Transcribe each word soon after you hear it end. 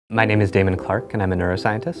My name is Damon Clark and I'm a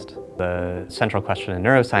neuroscientist. The central question in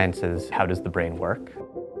neuroscience is, how does the brain work?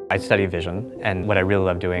 I study vision, and what I really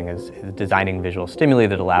love doing is designing visual stimuli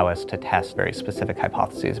that allow us to test very specific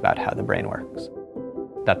hypotheses about how the brain works.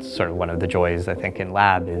 That's sort of one of the joys, I think, in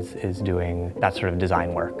lab is doing that sort of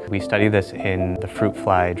design work. We study this in the fruit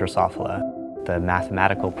fly Drosophila. The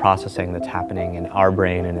mathematical processing that's happening in our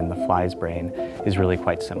brain and in the fly's brain is really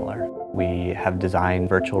quite similar. We have designed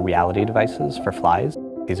virtual reality devices for flies.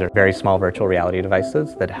 These are very small virtual reality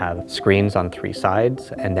devices that have screens on 3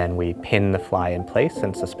 sides, and then we pin the fly in place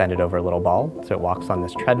and suspend it over a little ball so it walks on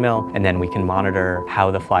this treadmill, and then we can monitor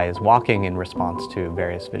how the fly is walking in response to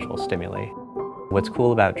various visual stimuli. What's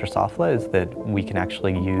cool about Drosophila is that we can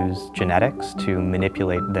actually use genetics to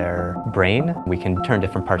manipulate their brain. We can turn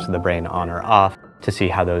different parts of the brain on or off to see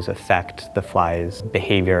how those affect the fly's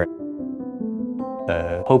behavior.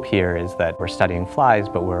 The hope here is that we're studying flies,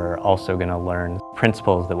 but we're also going to learn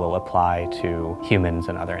principles that will apply to humans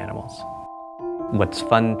and other animals. What's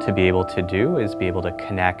fun to be able to do is be able to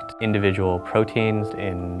connect individual proteins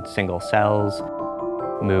in single cells,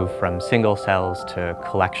 move from single cells to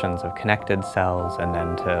collections of connected cells, and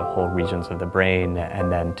then to whole regions of the brain,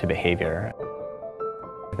 and then to behavior.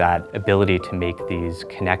 That ability to make these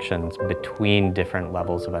connections between different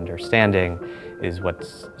levels of understanding is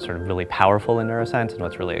what's sort of really powerful in neuroscience and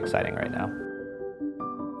what's really exciting right now.